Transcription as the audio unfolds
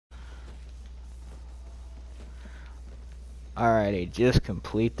Alrighty, just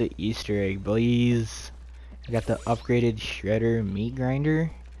complete the Easter egg, boys. I got the upgraded shredder meat grinder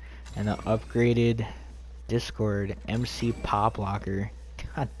and the upgraded Dischord MC pop locker.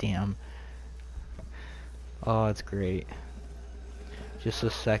 God damn. Oh, it's great. Just a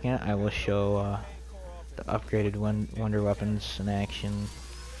second, I will show the upgraded wonder weapons in action.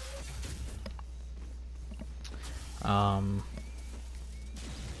 Oh,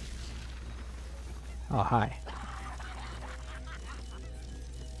 hi.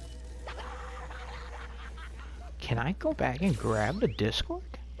 Can I go back and grab the Dischord?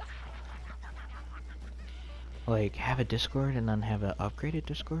 Like, have a Dischord and then have an upgraded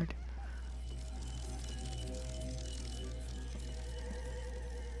Dischord?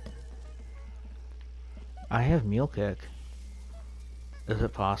 I have meal kick. Is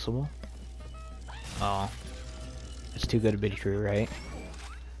it possible? Oh. It's too good to be true, right?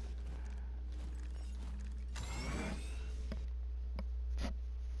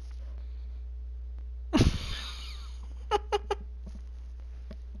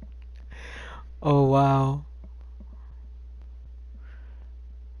 Oh, wow.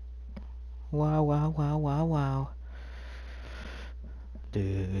 Wow, wow, wow, wow, wow.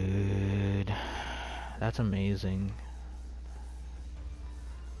 Dude. That's amazing.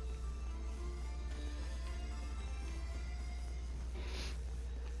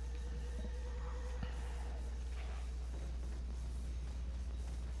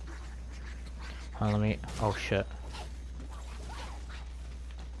 Let me... Oh, shit.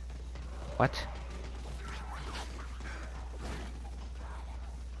 What?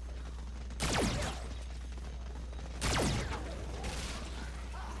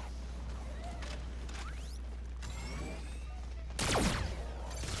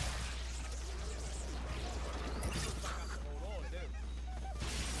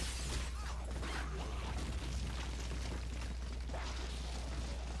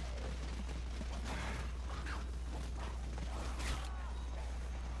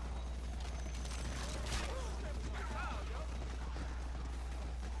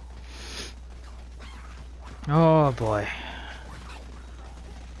 Oh boy.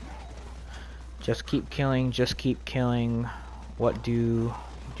 Just keep killing, just keep killing. What do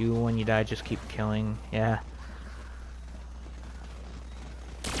when you die? Just keep killing. Yeah.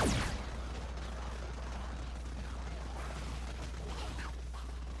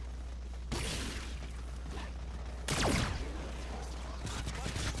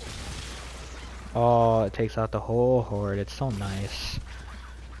 Oh, it takes out the whole horde. It's so nice.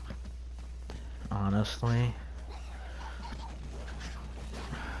 Honestly.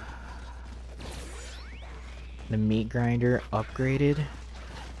 The meat grinder upgraded.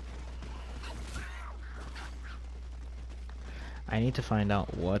 I need to find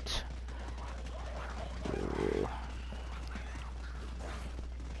out what. Ooh.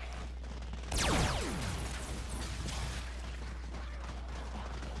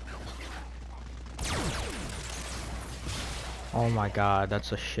 Oh my god,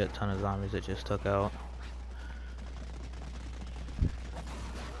 that's a shit ton of zombies it just took out.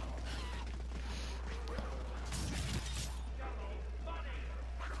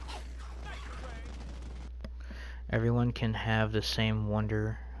 Everyone can have the same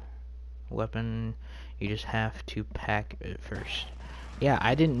wonder weapon, you just have to pack it first. Yeah,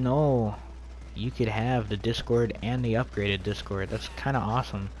 I didn't know you could have the Dischord and the upgraded Dischord. That's kind of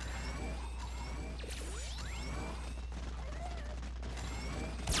awesome.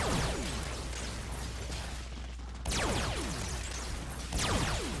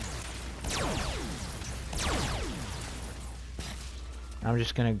 I'm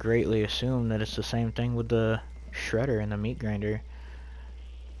just gonna greatly assume that it's the same thing with the shredder and the meat grinder.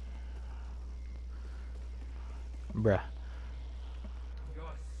 Bruh.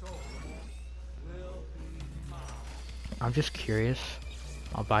 I'm just curious.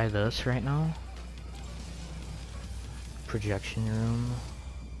 I'll buy this right now. Projection room.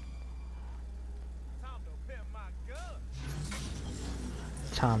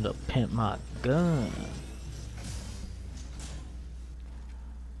 Time to pimp my gun.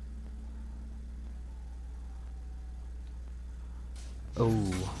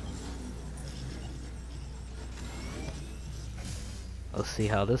 Oh. Let's see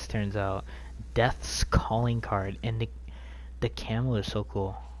how this turns out. Death's calling card, and the camo is so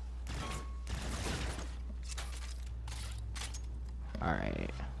cool. Alright.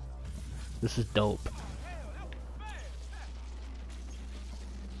 This is dope.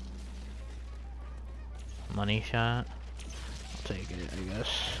 Money shot. I'll take it, I guess.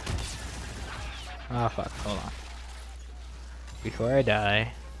 Ah, fuck, hold on. Before I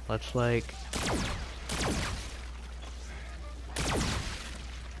die, let's like...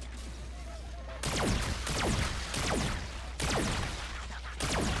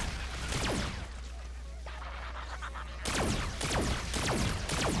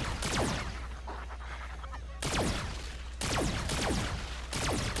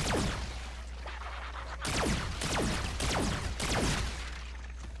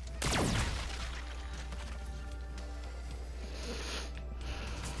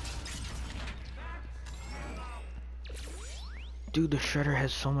 Dude, the shredder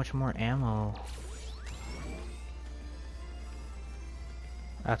has so much more ammo.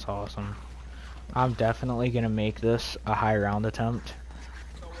 That's awesome. I'm definitely gonna make this a high round attempt.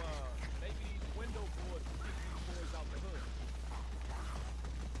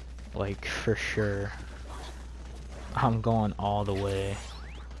 Like, for sure. I'm going all the way.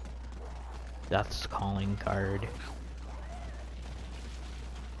 That's calling card.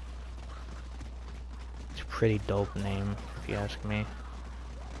 It's a pretty dope name, if you ask me.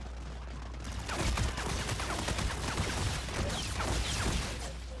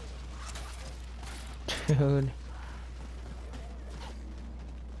 Dude.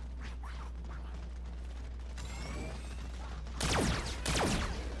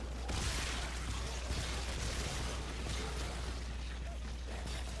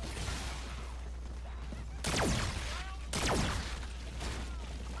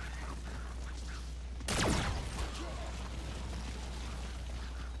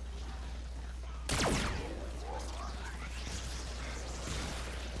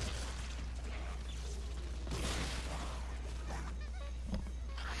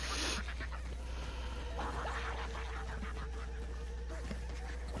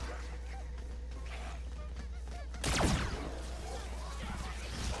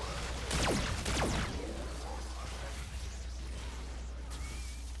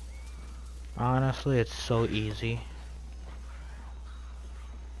 Honestly, it's so easy.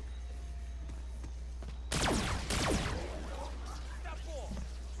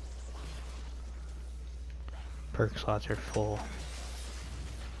 Perk slots are full.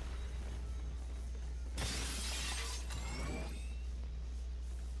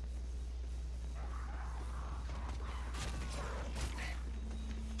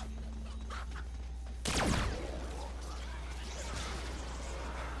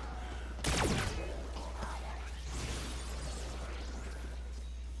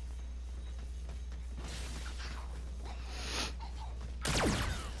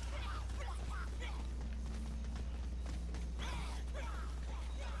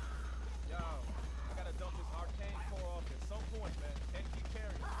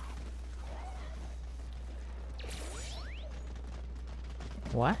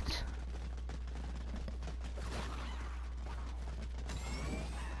 What?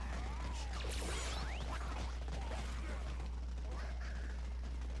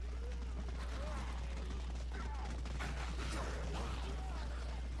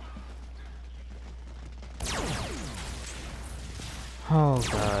 Oh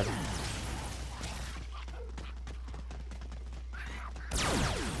god.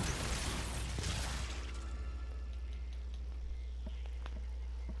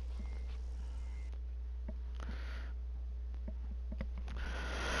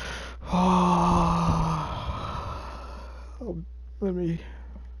 Let me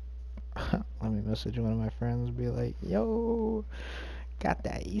message one of my friends and be like, yo, got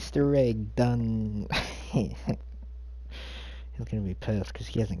that Easter egg done. He's gonna be pissed because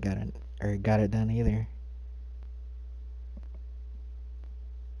he hasn't got it done either.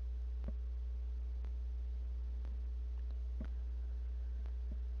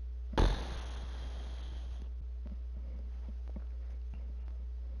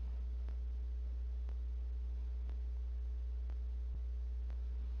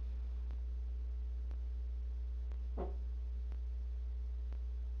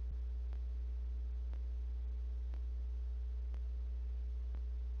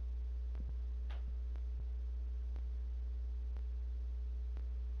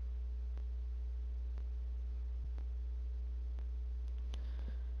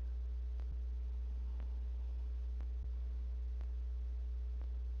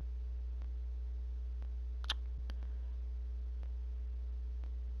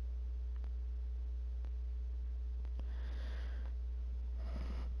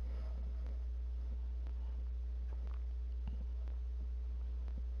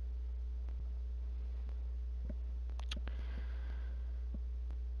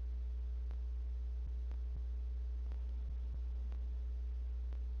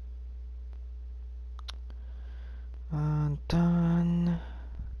 Done.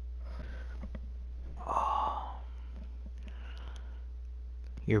 Oh.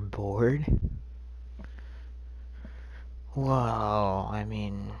 You're bored? Well, I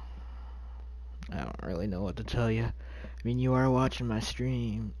mean, I don't really know what to tell you. I mean, you are watching my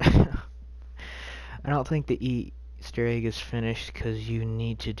stream. I don't think the Easter egg is finished because you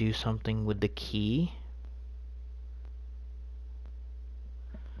need to do something with the key.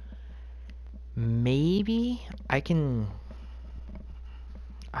 Maybe I don't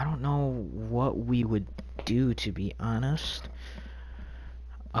know what we would do, to be honest.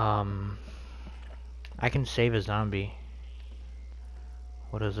 Um, I can save a zombie.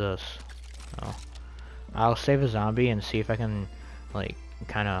 What is this? Oh. I'll save a zombie and see if I can, like,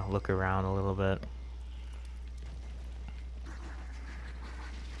 kind of look around a little bit.